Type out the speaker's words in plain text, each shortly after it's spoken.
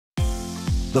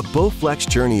The Bowflex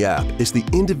JRNY app is the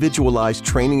individualized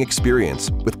training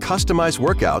experience with customized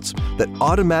workouts that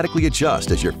automatically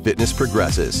adjust as your fitness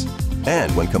progresses.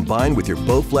 And when combined with your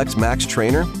Bowflex Max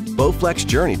trainer, Bowflex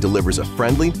JRNY delivers a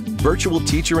friendly, virtual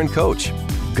teacher and coach,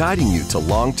 guiding you to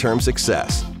long-term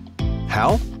success.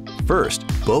 How? First,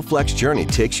 Bowflex JRNY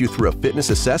takes you through a fitness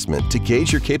assessment to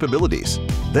gauge your capabilities.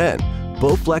 Then,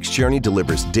 Bowflex JRNY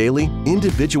delivers daily,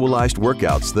 individualized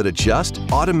workouts that adjust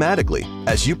automatically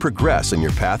as you progress on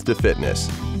your path to fitness.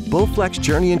 Bowflex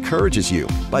JRNY encourages you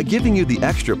by giving you the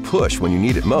extra push when you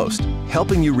need it most,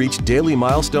 helping you reach daily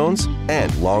milestones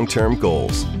and long-term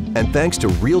goals. And thanks to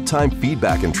real-time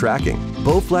feedback and tracking,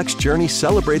 Bowflex JRNY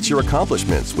celebrates your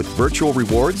accomplishments with virtual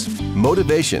rewards,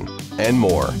 motivation, and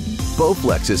more.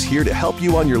 Bowflex is here to help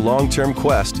you on your long-term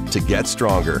quest to get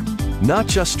stronger. Not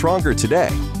just stronger today,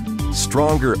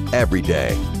 stronger every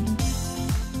day.